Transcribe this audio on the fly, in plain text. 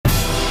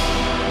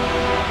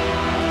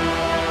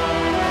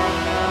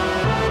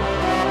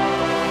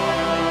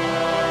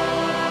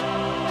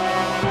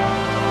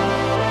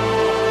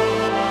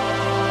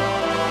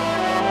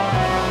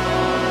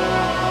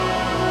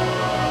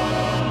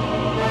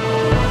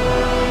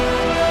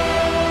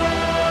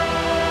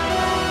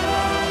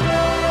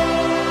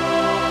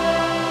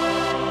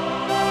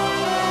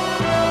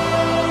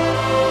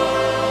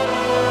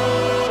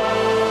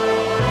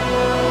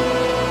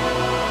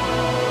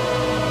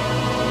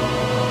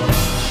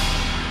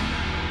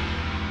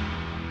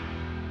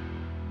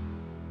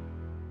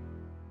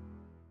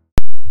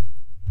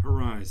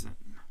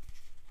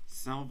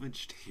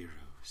Salvaged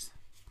Heroes.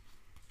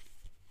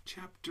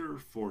 Chapter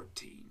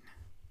 14.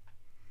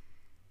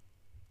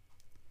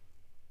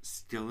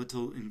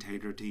 Skeletal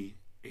integrity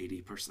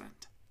 80%.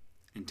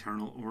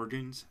 Internal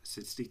organs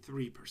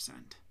 63%.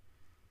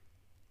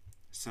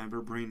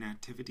 Cyberbrain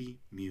activity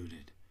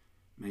muted.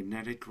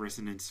 Magnetic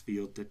resonance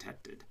field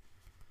detected.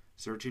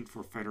 Searching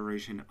for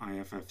Federation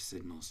IFF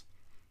signals.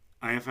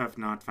 IFF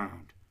not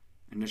found.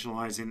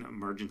 Initializing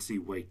emergency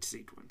wait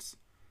sequence.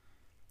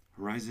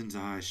 Horizon's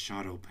eyes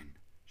shot open.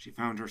 She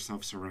found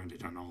herself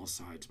surrounded on all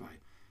sides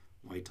by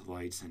white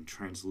lights and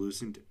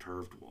translucent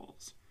curved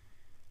walls.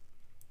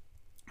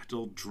 A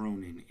dull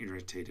droning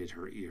irritated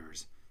her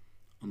ears,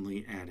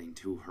 only adding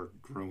to her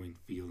growing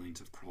feelings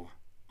of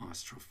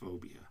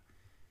claustrophobia.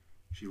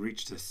 She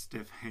reached a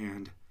stiff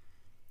hand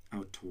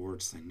out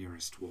towards the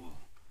nearest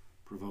wall,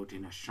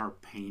 provoking a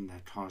sharp pain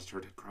that caused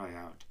her to cry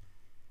out.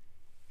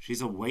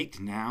 "She's awake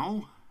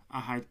now?"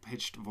 a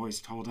high-pitched voice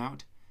called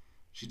out.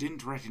 She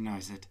didn't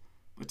recognize it,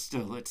 but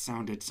still it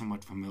sounded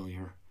somewhat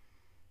familiar.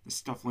 The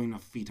scuffling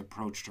of feet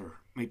approached her,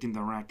 making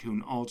the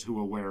raccoon all too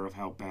aware of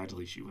how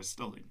badly she was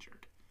still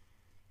injured.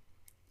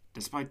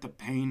 Despite the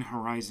pain,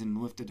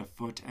 Horizon lifted a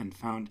foot and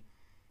found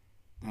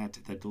that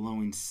the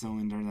glowing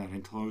cylinder that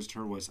enclosed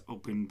her was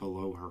open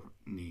below her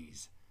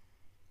knees.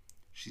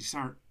 She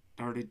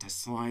started to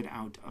slide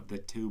out of the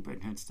tube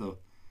against the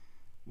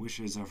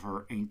wishes of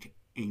her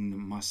aching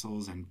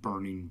muscles and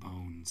burning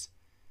bones.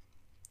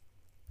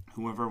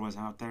 Whoever was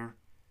out there,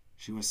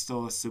 she was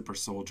still a super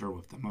soldier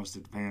with the most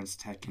advanced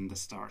tech in the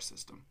star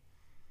system.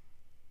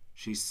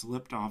 She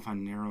slipped off a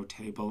narrow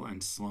table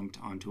and slumped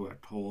onto a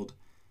cold,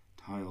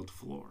 tiled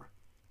floor.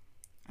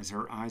 As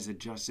her eyes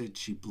adjusted,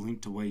 she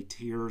blinked away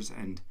tears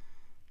and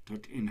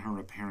took in her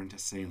apparent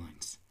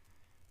assailants.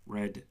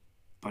 Red,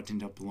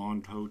 buttoned-up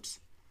long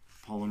coats,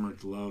 polymer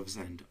gloves,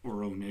 and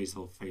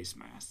oronasal face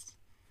masks.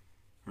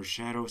 Her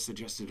shadow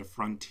suggested a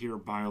frontier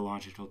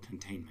biological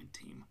containment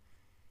team.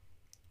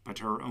 But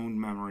her own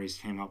memories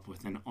came up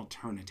with an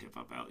alternative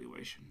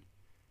evaluation.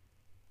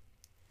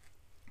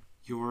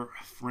 "You're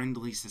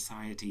friendly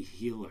society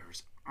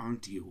healers,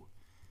 aren't you?"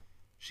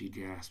 she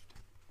gasped,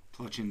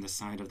 clutching the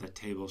side of the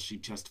table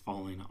she'd just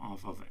fallen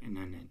off of in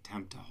an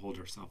attempt to hold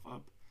herself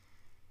up.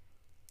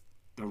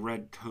 The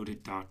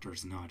red-coated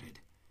doctors nodded.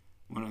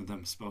 One of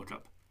them spoke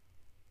up.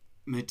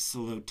 "Mid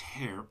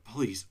Salutaire,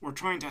 please, we're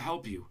trying to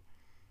help you."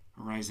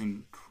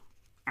 Horizon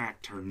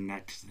cracked her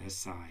neck to the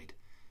side.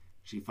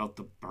 She felt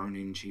the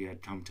burning she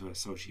had come to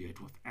associate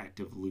with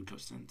active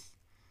leukocytes.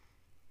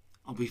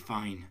 "I'll be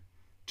fine.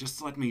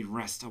 Just let me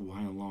rest a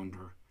while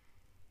longer."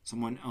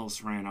 Someone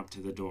else ran up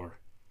to the door.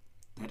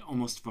 That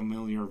almost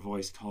familiar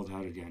voice called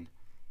out again.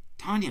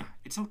 "Tanya,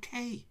 it's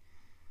okay."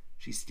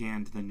 She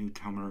scanned the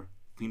newcomer,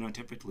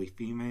 phenotypically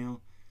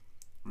female,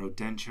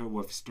 rodentia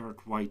with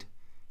stark white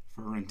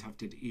fur and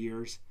tufted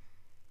ears,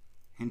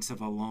 hints of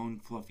a long,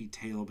 fluffy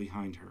tail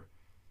behind her.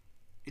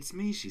 "It's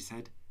me," she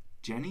said.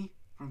 "Jenny?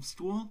 From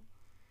school?"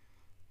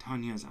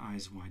 Tanya's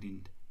eyes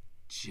widened.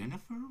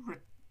 "Jennifer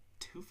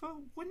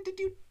Ratufa? When did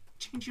you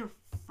change your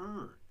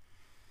fur?"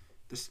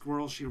 The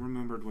squirrel she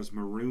remembered was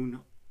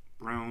maroon,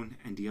 brown,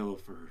 and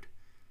yellow-furred,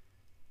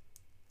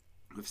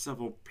 with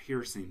several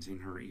piercings in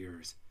her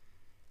ears.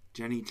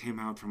 Jenny came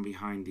out from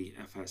behind the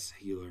FS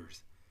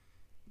healers.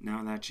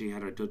 Now that she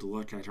had a good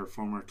look at her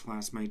former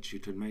classmate, she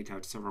could make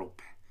out several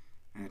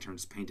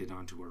patterns painted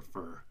onto her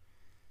fur,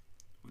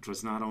 which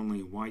was not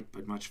only white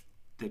but much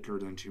thicker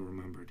than she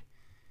remembered.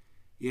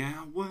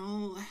 "Yeah,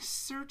 well,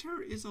 Surtur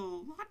is a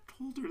lot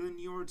colder than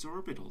Yord's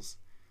orbitals.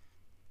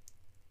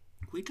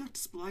 We got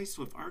spliced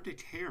with Arctic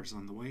hares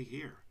on the way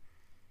here."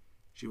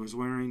 She was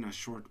wearing a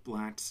short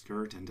black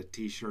skirt and a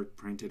t-shirt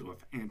printed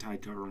with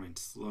anti-government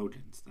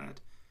slogans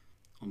that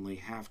only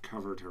half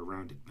covered her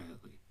rounded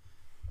belly.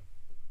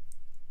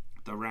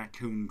 The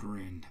raccoon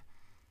grinned.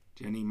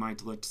 Jenny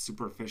might look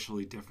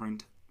superficially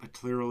different, but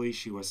clearly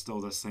she was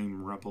still the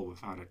same rebel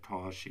without a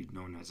cause she'd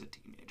known as a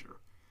teenager.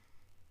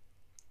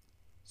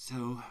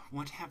 "So,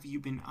 what have you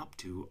been up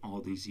to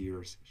all these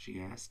years?"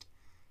 she asked,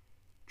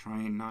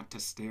 trying not to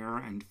stare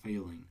and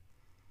failing.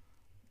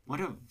 "What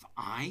have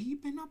I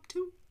been up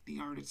to?" the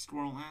artist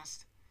squirrel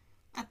asked.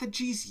 "That the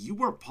G's you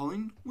were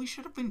pulling, we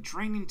should have been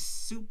draining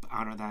soup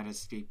out of that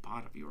escape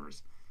pod of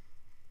yours.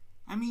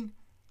 I mean,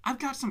 I've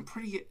got some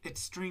pretty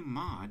extreme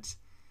mods."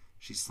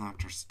 She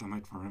slapped her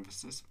stomach for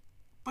emphasis.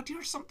 "But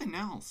you're something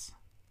else."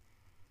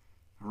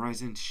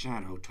 Horizon's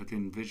shadow took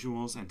in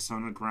visuals and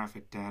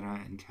sonographic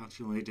data and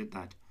calculated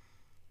that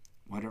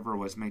whatever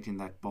was making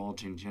that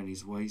bulge in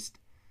Jenny's waist,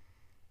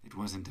 it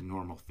wasn't a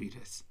normal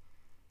fetus.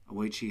 A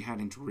weight she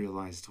hadn't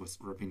realized was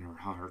gripping her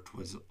heart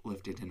was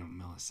lifted in a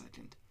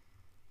millisecond.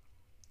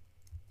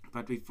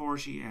 But before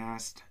she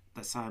asked,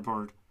 the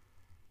cyborg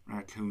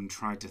raccoon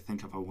tried to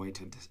think of a way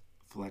to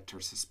deflect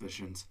her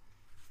suspicions.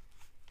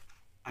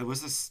 "I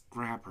was a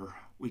scrapper.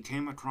 We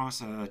came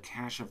across a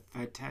cache of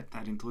FedTech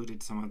that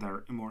included some of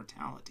their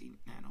immortality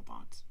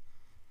nanobots."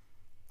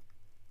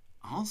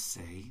 "I'll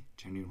say,"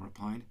 Jenny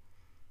replied.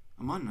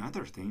 "Among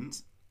other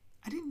things,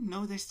 I didn't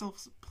know they still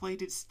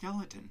plated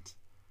skeletons."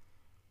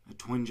 A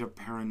twinge of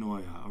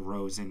paranoia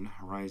arose in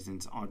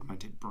Horizon's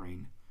augmented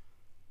brain.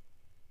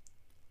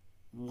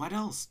 What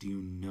else do you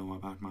know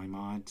about my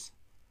mods?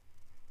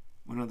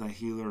 One of the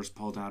healers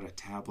pulled out a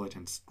tablet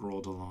and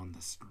scrolled along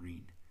the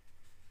screen.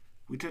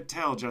 We could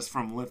tell just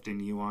from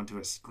lifting you onto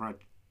a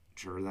stretcher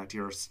that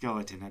your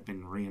skeleton had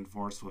been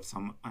reinforced with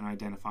some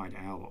unidentified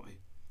alloy.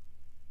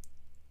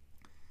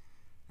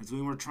 As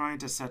we were trying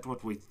to set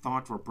what we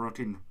thought were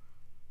broken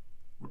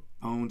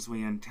bones,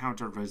 we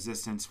encountered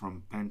resistance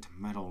from bent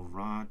metal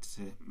rods.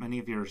 Many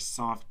of your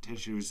soft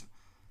tissues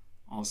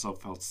also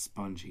felt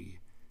spongy.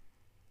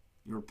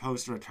 Your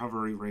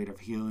post-recovery rate of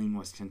healing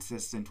was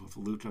consistent with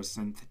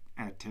leukocyte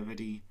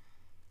activity,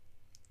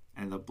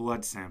 and the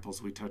blood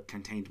samples we took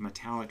contained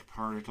metallic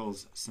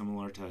particles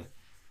similar to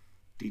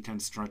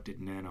deconstructed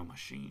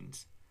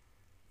nanomachines.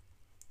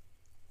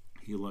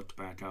 He looked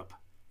back up.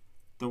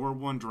 Though we're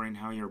wondering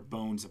how your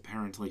bones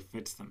apparently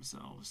fix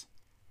themselves.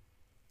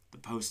 The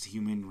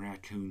post-human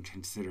raccoon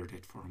considered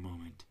it for a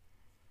moment.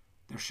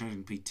 There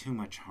shouldn't be too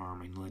much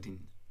harm in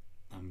letting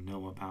them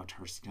know about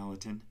her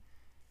skeleton.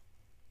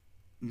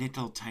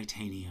 Nickel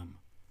titanium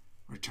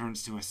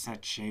returns to a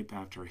set shape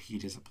after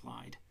heat is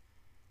applied.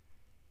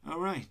 All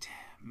right,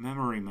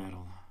 memory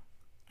metal,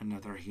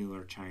 another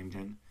healer chimed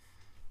in.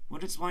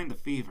 Would explain the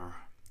fever.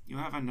 You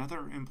have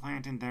another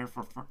implant in there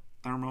for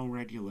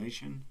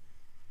thermoregulation?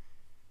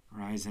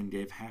 Horizon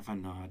gave half a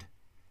nod.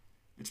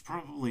 It's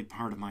probably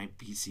part of my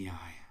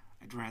BCI.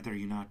 I'd rather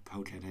you not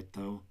poke at it,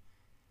 though.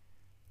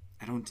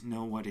 I don't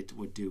know what it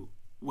would do.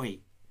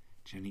 Wait,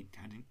 Jenny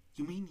cut in.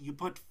 You mean you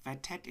put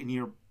FedTech in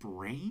your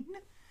brain?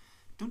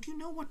 Don't you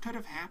know what could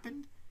have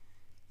happened?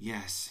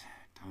 Yes,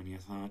 Tanya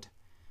thought,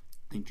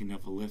 thinking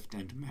of Lift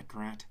and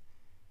Metrat,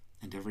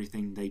 and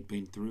everything they'd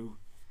been through.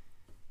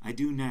 I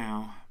do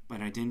now,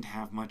 but I didn't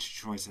have much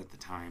choice at the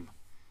time.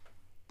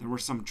 There were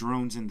some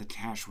drones in the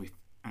cache we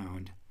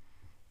found.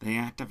 They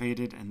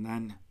activated, and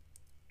then...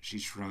 She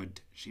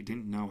shrugged. She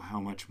didn't know how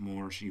much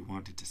more she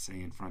wanted to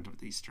say in front of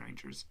these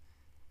strangers.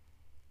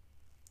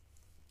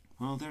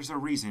 Well, there's a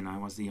reason I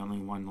was the only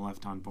one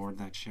left on board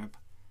that ship.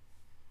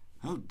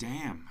 Oh,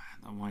 damn,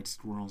 the white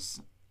squirrel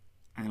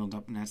sidled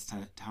up next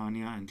to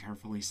Tanya and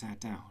carefully sat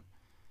down,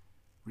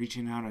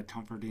 reaching out a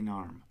comforting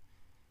arm.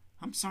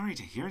 I'm sorry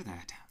to hear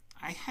that.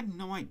 I had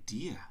no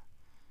idea.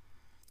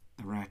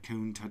 The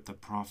raccoon took the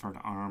proffered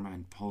arm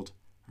and pulled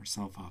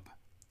herself up.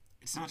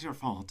 It's not your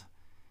fault.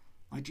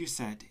 Like you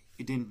said,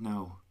 you didn't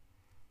know.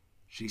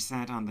 She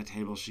sat on the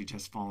table she'd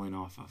just fallen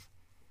off of,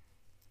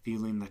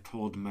 feeling the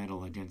cold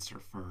metal against her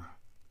fur.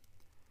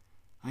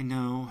 I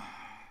know.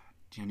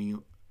 Jenny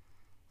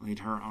laid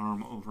her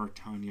arm over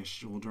Tanya's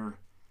shoulder,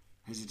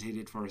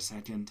 hesitated for a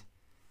second,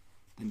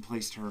 then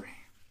placed her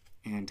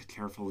hand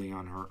carefully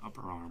on her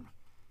upper arm.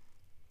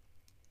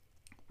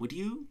 Would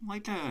you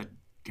like a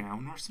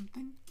gown or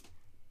something?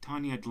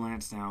 Tanya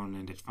glanced down,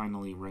 and it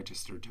finally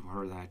registered to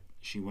her that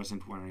she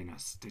wasn't wearing a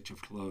stitch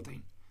of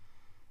clothing.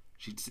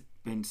 She'd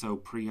been so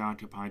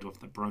preoccupied with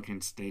the broken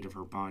state of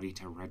her body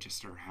to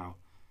register how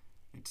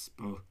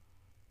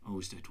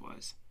exposed it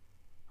was.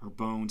 Her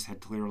bones had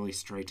clearly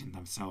straightened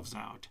themselves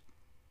out,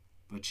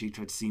 but she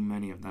could see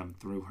many of them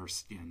through her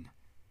skin.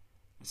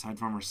 Aside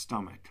from her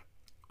stomach,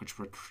 which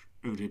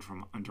protruded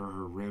from under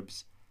her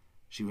ribs,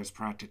 she was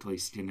practically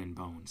skin and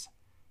bones.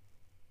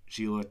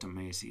 She looked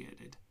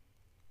emaciated.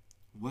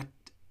 What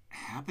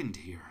happened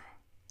here?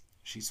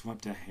 She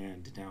swept a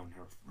hand down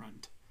her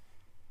front.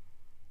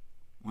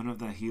 One of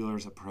the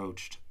healers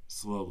approached,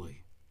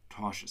 slowly,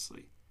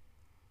 cautiously.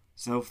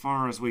 So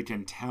far as we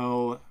can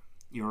tell,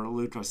 your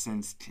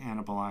leukocytes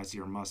cannibalize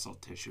your muscle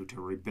tissue to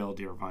rebuild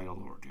your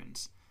vital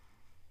organs.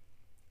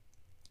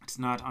 It's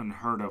not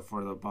unheard of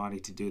for the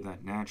body to do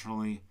that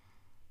naturally,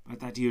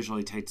 but that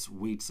usually takes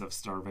weeks of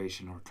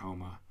starvation or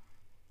coma.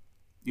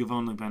 You've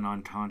only been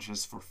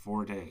unconscious for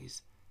 4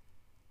 days.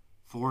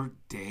 4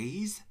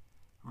 days?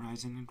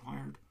 Horizon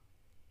inquired.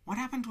 What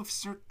happened with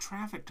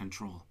traffic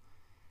control?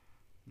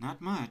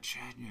 Not much,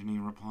 Jenny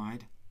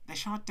replied. They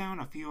shot down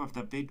a few of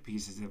the big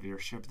pieces of your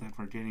ship that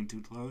were getting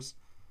too close.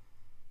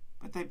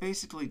 But they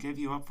basically gave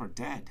you up for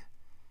dead.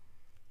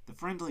 The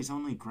friendlies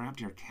only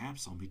grabbed your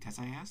capsule because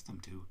I asked them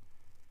to.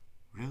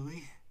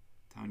 Really?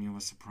 Tanya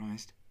was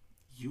surprised.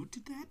 You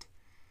did that?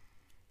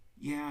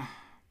 Yeah.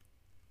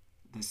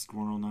 The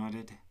squirrel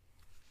nodded.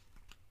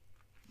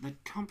 The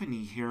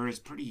company here is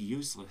pretty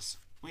useless.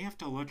 We have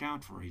to look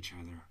out for each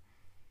other.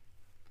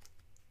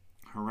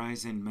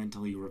 Horizon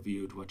mentally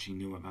reviewed what she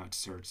knew about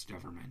CERT's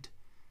government.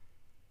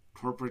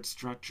 Corporate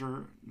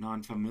structure,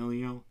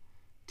 non-familial,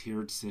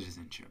 tiered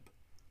citizenship.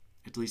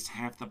 At least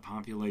half the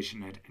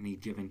population at any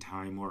given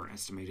time were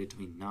estimated to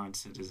be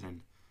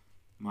non-citizen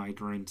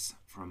migrants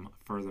from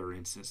further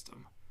in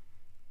system.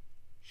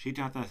 She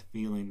got the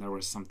feeling there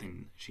was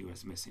something she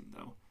was missing,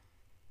 though.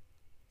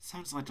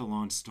 Sounds like a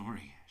long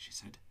story, she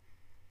said.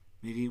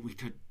 Maybe we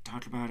could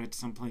talk about it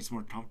someplace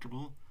more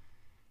comfortable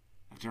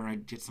after I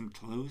get some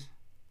clothes?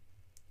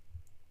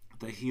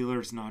 The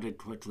healers nodded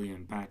quickly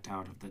and backed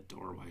out of the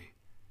doorway.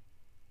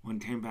 One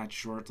came back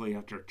shortly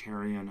after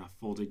carrying a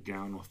folded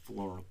gown with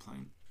floral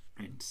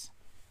prints.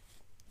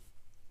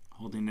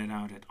 holding it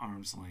out at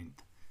arm's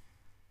length.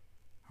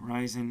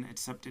 Horizon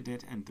accepted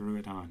it and threw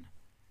it on,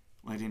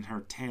 letting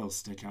her tail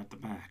stick out the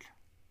back.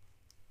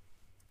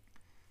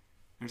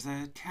 "There's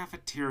a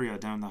cafeteria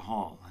down the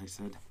hall," I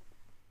said.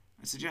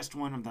 "I suggest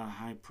one of the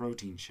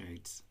high-protein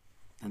shakes."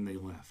 Then they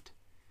left.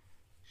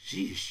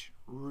 "Sheesh,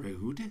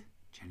 rude,"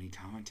 Jenny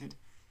commented.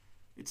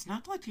 "It's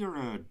not like you're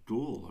a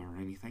ghoul or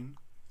anything."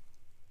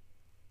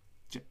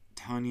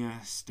 Tanya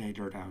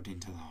staggered out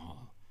into the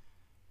hall,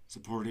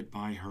 supported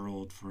by her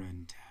old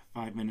friend.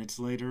 5 minutes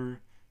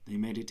later, they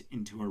made it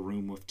into a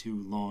room with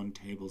 2 long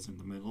tables in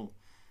the middle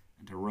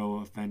and a row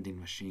of vending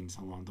machines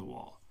along the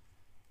wall.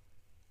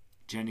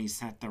 Jenny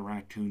sat the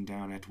raccoon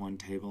down at one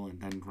table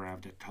and then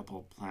grabbed a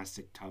couple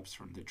plastic tubs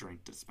from the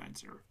drink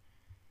dispenser.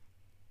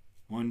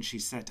 One she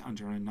set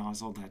under a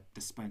nozzle that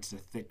dispensed a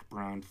thick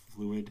brown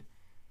fluid,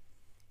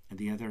 and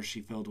the other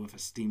she filled with a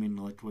steaming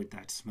liquid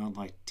that smelled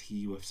like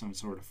tea with some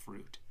sort of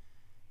fruit.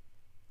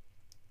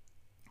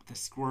 The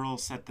squirrel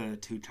set the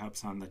 2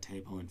 cups on the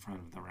table in front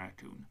of the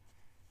raccoon,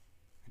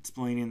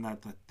 explaining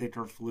that the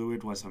thicker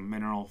fluid was a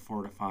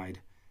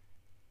mineral-fortified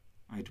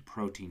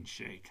protein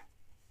shake.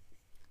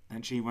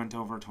 Then she went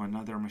over to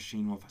another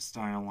machine with a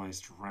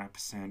stylized wrap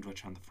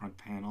sandwich on the front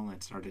panel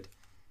and started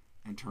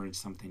entering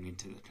something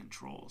into the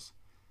controls.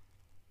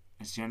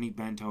 As Jenny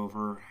bent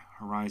over,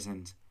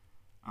 Horizon's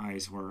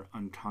eyes were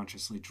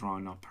unconsciously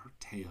drawn up her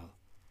tail.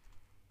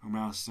 Her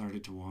mouth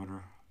started to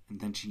water, and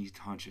then she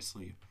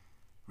consciously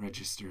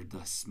registered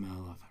the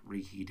smell of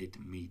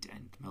reheated meat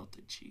and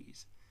melted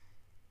cheese.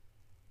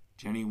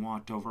 Jenny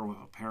walked over with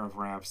a pair of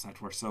wraps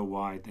that were so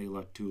wide they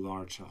looked too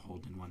large to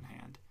hold in one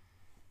hand.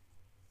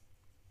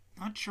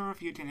 "Not sure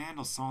if you can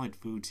handle solid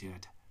foods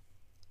yet.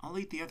 I'll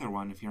eat the other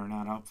one if you're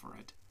not up for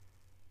it."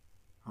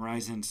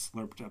 Horizon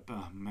slurped up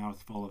a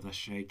mouthful of the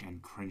shake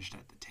and cringed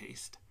at the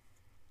taste.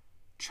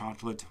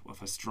 Chocolate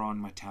with a strong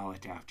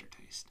metallic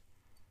aftertaste.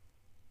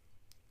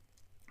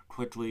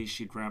 Quickly,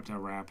 she grabbed a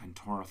wrap and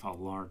tore off a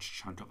large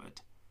chunk of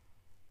it.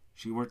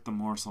 She worked the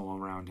morsel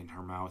around in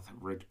her mouth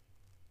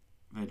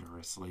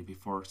vigorously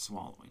before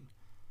swallowing.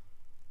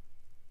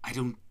 "I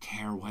don't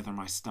care whether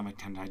my stomach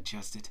can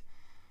digest it.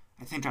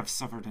 I think I've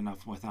suffered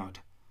enough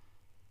without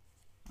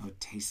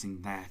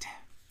tasting that."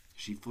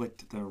 She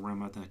flicked the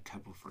rim of the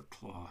cup with her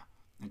claw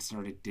and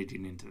started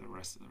digging into the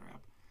rest of the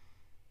wrap.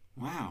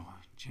 "Wow,"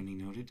 Jenny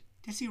noted.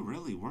 "Guess you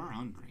really were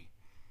hungry.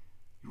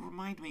 You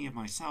remind me of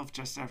myself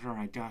just after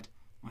I got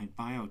my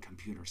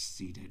biocomputer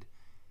seated."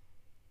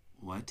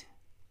 "What?"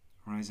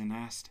 Horizon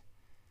asked,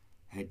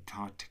 head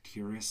cocked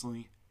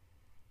curiously.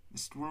 The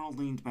squirrel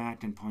leaned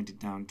back and pointed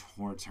down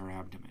towards her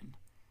abdomen.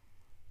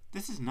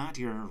 "This is not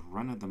your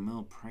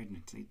run-of-the-mill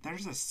pregnancy.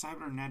 There's a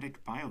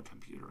cybernetic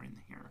biocomputer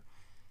in here,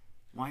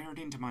 wired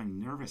into my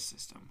nervous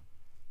system.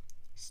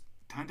 It's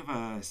kind of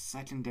a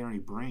secondary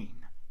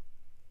brain."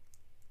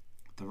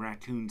 The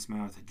raccoon's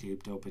mouth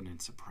gaped open in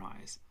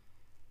surprise.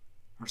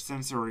 Her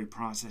sensory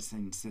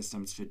processing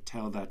systems should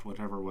tell that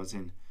whatever was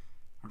in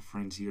her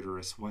friend's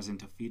uterus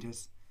wasn't a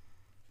fetus,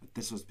 but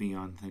this was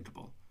beyond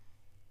thinkable.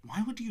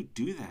 "Why would you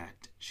do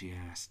that?" she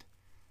asked.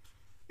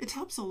 "It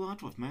helps a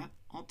lot with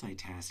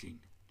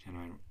multitasking,"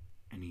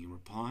 Jenny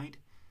replied.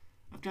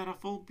 "I've got a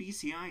full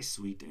BCI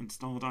suite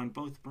installed on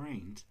both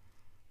brains,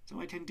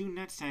 so I can do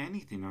next to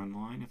anything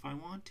online if I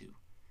want to.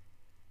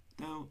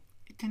 Though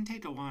it can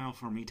take a while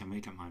for me to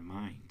make up my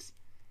mind.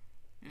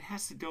 It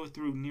has to go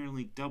through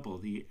nearly double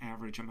the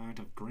average amount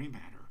of gray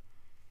matter.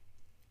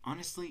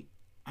 Honestly,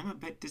 I'm a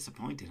bit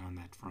disappointed on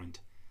that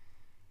front."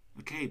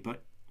 "Okay,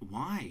 but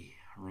why?"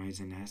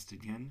 Horizon asked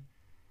again.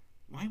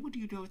 "Why would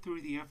you go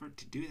through the effort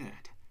to do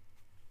that?"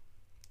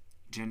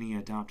 Jenny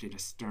adopted a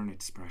stern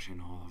expression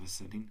all of a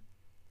sudden.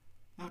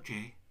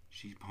 "Okay,"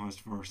 she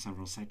paused for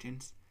several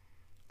seconds,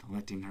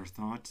 collecting her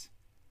thoughts.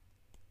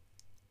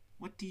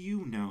 "What do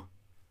you know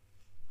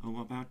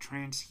about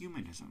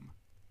transhumanism?"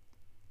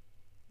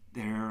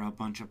 "There are a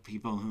bunch of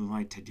people who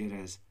like to get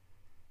as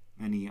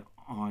many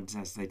odds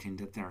as they can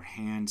get their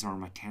hands or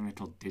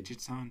mechanical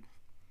digits on,"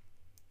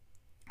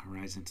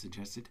 Horizon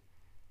suggested.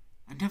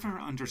 "I never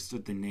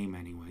understood the name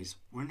anyways.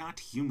 We're not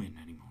human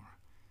anymore.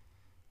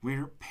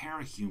 We're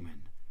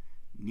parahuman.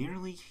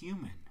 Nearly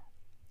human,"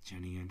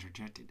 Jenny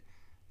interjected.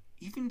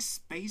 "Even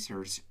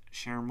spacers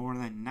share more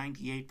than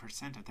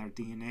 98% of their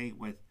DNA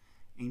with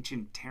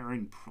ancient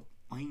Terran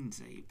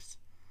plains apes.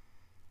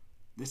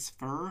 This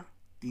fur,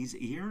 these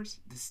ears,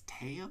 this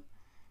tail,"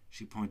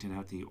 she pointed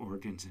out the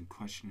organs in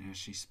question as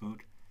she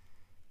spoke,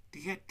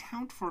 "they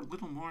account for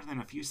little more than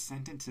a few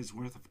sentences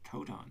worth of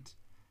codons.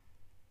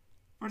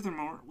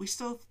 Furthermore, we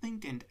still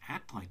think and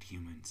act like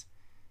humans.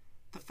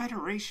 The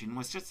Federation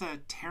was just a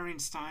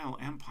Terran-style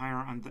empire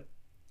on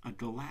a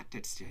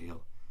galactic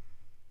scale.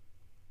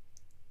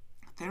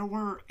 There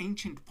were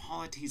ancient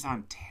polities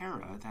on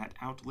Terra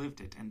that outlived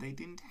it, and they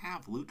didn't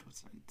have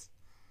leukocytes."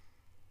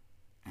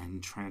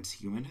 "And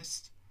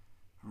transhumanists?"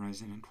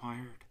 Horizon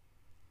inquired.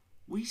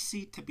 "We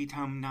seek to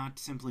become not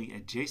simply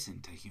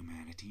adjacent to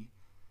humanity,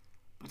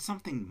 but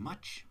something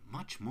much,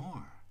 much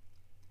more."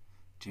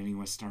 Jenny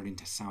was starting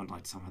to sound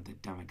like some of the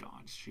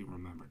demigods she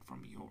remembered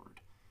from Yord.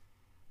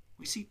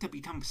 We seek to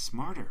become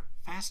smarter,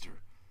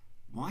 faster,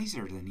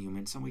 wiser than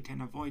humans so we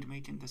can avoid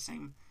making the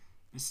same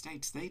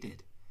mistakes they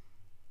did.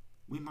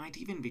 We might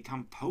even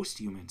become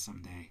post-human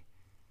someday.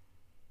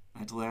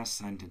 That last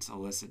sentence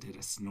elicited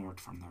a snort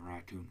from the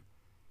raccoon.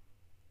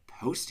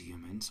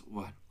 Post-humans?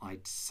 What,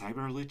 like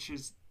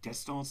cyberliches,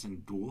 gestalts,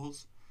 and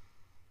ghouls?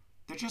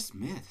 They're just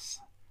myths.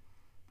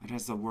 But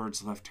as the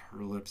words left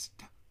her lips,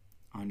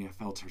 Anya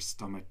felt her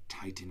stomach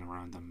tighten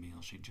around the meal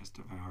she just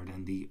devoured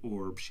and the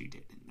orb she'd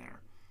hidden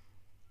there.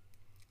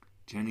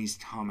 Jenny's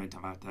comment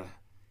about the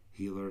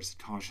healer's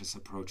cautious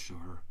approach to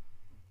her,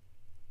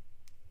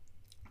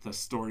 the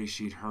story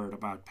she'd heard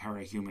about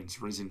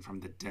parahumans risen from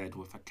the dead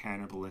with a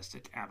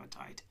cannibalistic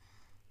appetite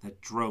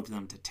that drove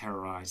them to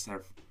terrorize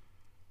their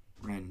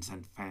friends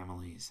and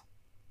families.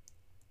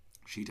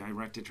 She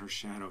directed her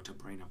shadow to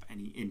bring up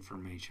any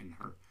information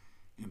her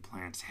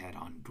implants had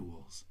on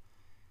ghouls.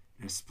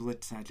 In a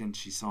split second,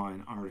 she saw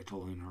an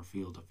article in her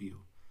field of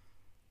view.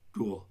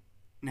 Ghoul.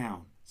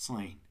 Noun.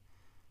 Slain.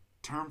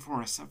 Term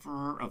for a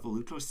sufferer of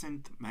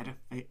leukocyte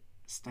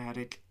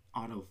metastatic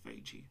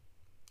autophagy.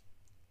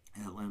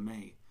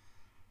 LMA.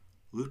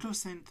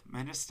 Leukocyte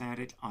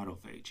metastatic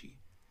autophagy.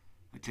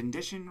 A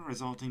condition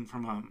resulting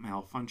from a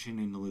malfunction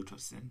in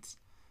leukocytes,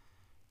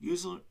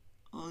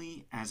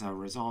 usually as a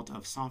result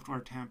of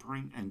software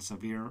tampering and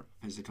severe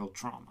physical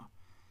trauma.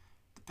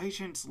 The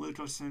patient's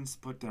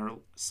leukocytes put their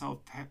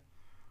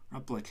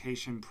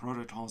self-replication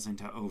protocols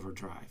into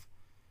overdrive,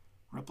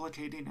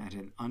 replicating at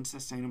an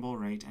unsustainable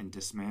rate and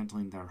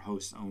dismantling their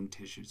host's own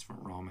tissues for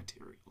raw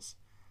materials.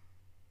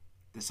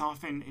 This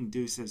often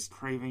induces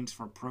cravings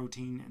for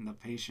protein in the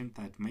patient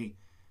that may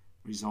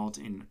result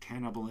in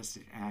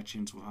cannibalistic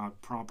actions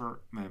without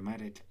proper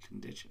mimetic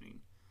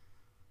conditioning.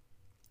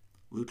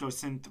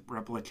 Leukocyte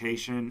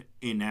replication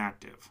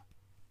inactive.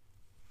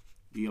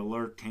 The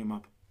alert came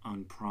up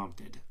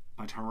unprompted,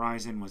 but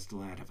Horizon was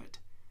glad of it.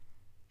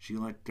 She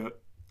let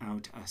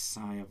out a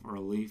sigh of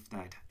relief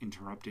that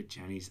interrupted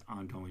Jenny's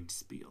ongoing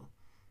spiel.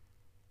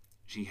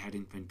 She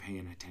hadn't been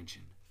paying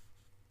attention.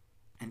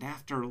 And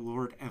after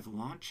Lord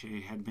Avalanche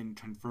had been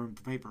confirmed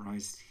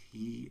vaporized,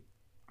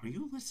 Are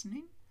you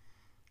listening?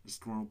 The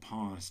squirrel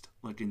paused,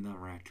 looking the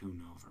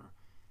raccoon over.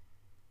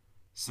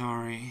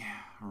 Sorry,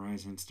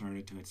 Horizon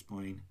started to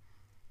explain.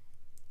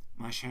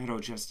 My shadow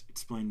just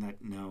explained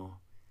that no,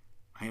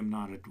 I am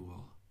not a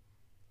ghoul.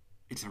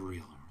 It's a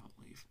real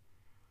relief.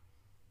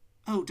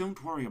 Oh,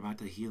 don't worry about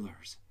the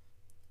healers,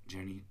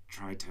 Jenny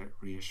tried to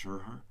reassure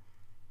her.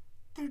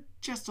 They're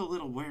just a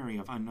little wary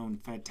of unknown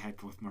fed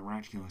tech with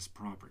miraculous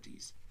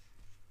properties.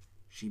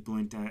 She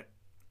blinked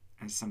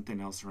as something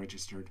else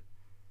registered.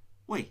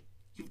 Wait,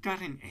 you've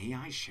got an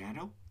AI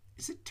shadow?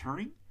 Is it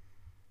Turing?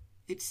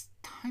 It's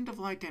kind of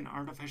like an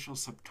artificial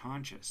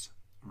subconscious,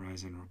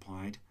 Horizon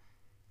replied.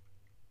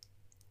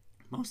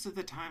 Most of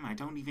the time I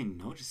don't even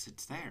notice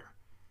it's there.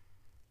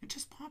 It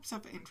just pops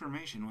up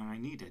information when I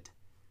need it.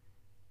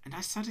 And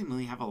I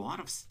suddenly have a lot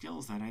of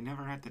skills that I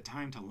never had the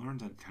time to learn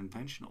the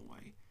conventional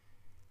way.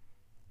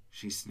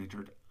 She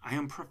snickered. I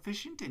am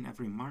proficient in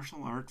every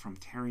martial art from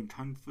tearing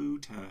kung fu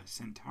to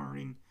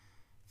centauring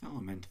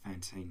filament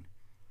fencing.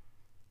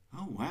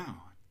 Oh,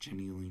 wow.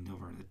 Jenny leaned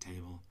over the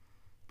table,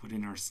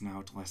 putting her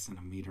snout less than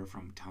a meter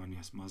from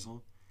Tanya's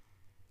muzzle.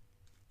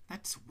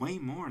 That's way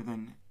more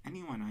than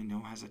anyone I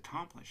know has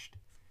accomplished.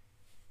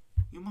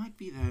 You might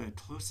be the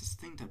closest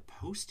thing to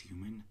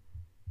post-human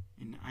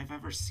I've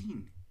ever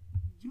seen.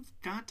 You've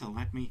got to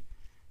let me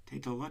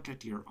take a look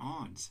at your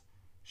odds.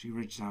 She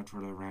reached out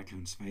for the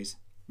raccoon's face.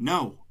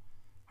 No!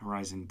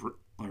 Horizon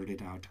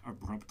blurted out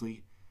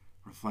abruptly,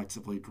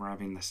 reflexively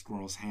grabbing the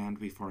squirrel's hand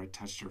before it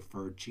touched her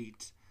furred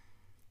cheeks.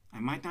 I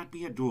might not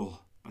be a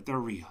ghoul, but they're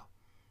real.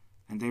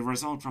 And they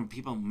result from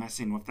people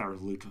messing with their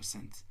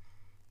leukocytes.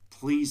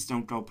 Please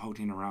don't go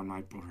poking around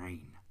my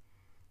brain.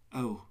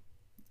 Oh,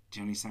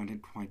 Jenny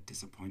sounded quite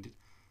disappointed.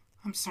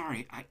 I'm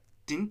sorry, I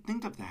didn't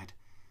think of that.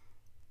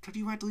 Could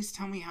you at least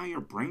tell me how your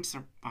brain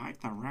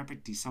survived the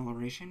rapid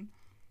deceleration?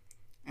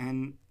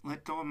 And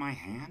let go of my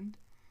hand?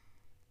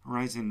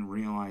 Horizon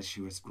realized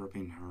she was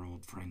gripping her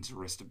old friend's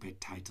wrist a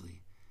bit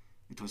tightly.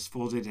 It was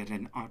folded at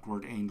an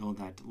awkward angle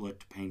that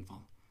looked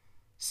painful.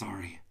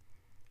 Sorry.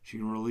 She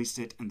released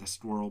it and the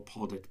squirrel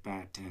pulled it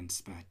back to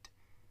inspect.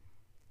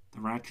 The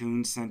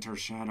raccoon sent her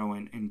shadow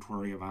an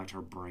inquiry about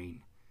her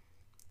brain,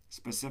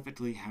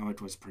 specifically how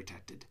it was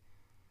protected.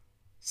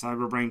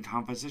 Cyberbrain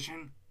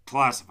composition?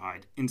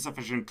 Classified.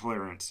 Insufficient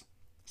clearance.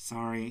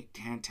 Sorry,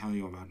 can't tell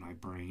you about my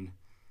brain.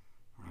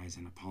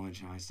 Horizon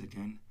apologized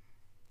again.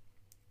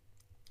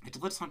 It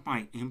looks like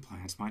my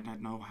implants might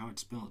not know how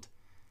it's built.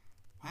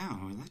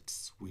 Wow,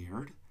 that's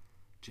weird.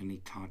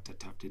 Jenny cocked a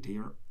tufted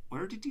ear.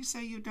 Where did you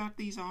say you got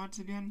these odds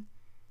again?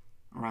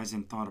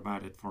 Horizon thought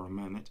about it for a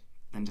minute,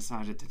 then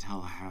decided to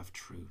tell a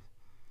half-truth.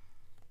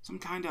 Some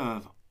kind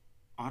of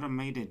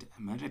automated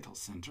medical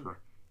center.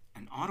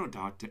 An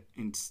autodoc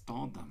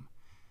installed them.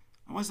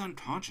 I was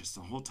unconscious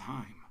the whole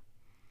time.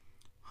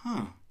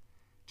 Huh.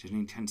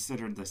 Jenny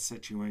considered the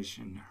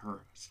situation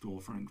her school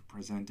friend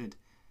presented.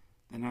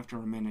 Then after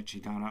a minute she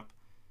got up.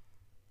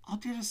 I'll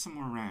get us some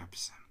more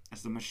wraps.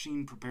 As the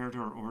machine prepared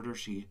her order,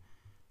 she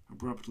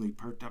abruptly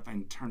perked up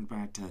and turned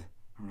back to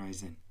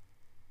Horizon.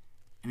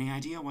 Any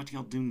idea what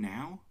you'll do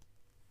now?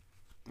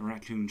 The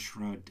raccoon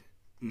shrugged.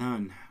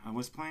 None. I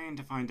was planning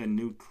to find a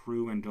new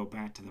crew and go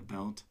back to the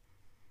belt.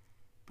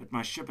 But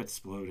my ship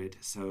exploded,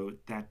 so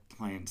that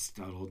plan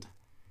scuttled.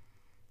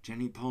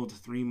 Jenny pulled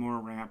 3 more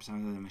wraps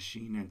out of the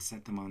machine and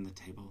set them on the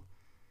table.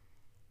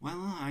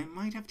 Well, I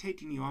might have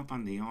taken you up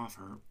on the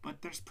offer,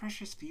 but there's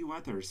precious few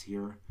others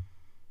here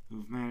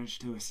who've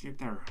managed to escape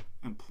their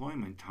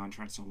employment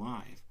contracts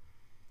alive.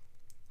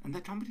 And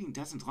the company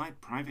doesn't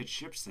like private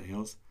ship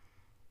sales,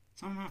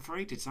 so I'm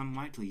afraid it's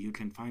unlikely you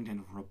can find a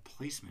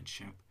replacement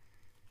ship.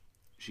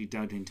 She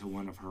dug into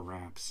one of her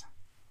wraps.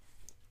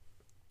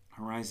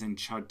 Horizon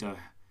chugged a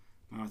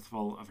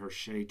mouthful of her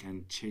shake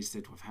and chased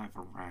it with half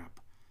a wrap.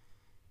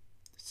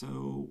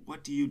 So,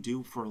 what do you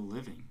do for a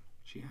living?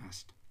 She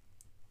asked.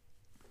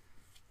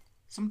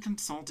 Some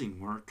consulting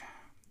work,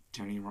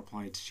 Jenny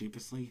replied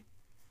sheepishly.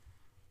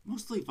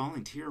 Mostly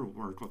volunteer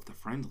work with the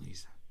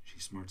friendlies, she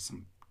smirked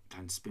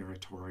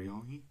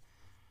conspiratorially.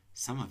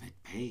 Some of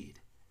it paid.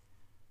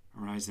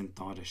 Horizon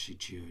thought as she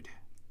chewed.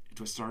 It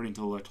was starting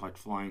to look like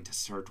flying to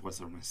Surt was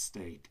a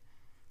mistake.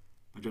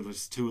 But it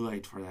was too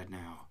late for that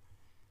now.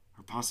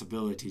 Her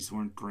possibilities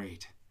weren't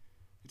great.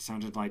 It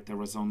sounded like there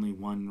was only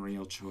one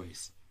real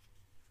choice.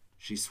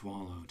 She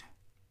swallowed.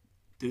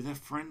 Do the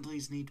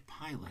friendlies need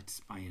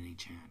pilots by any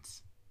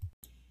chance?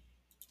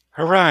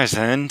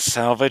 Horizon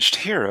Salvaged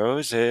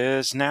Heroes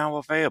is now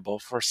available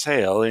for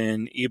sale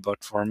in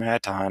ebook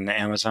format on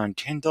Amazon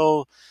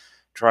Kindle,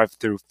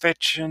 Drive-Thru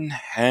Fiction,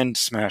 and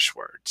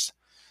Smashwords,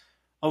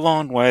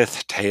 along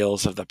with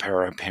Tales of the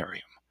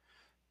Para-Imperium.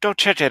 Go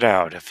check it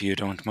out if you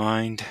don't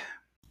mind.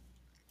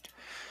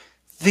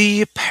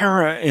 The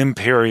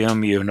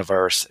Para-Imperium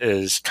universe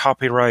is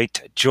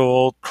copyright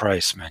Joel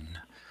Kreisman.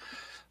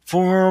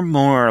 For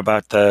more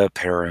about the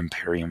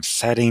Para-Imperium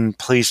setting,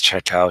 please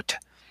check out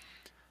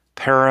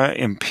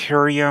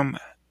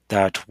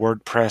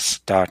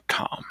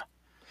paraimperium.wordpress.com.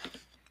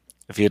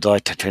 If you'd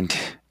like to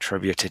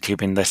contribute to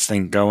keeping this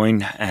thing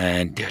going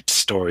and get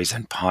stories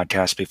and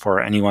podcasts before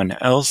anyone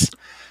else,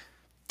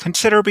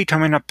 consider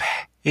becoming a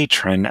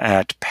patron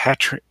at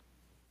patreon.com/Zarpal.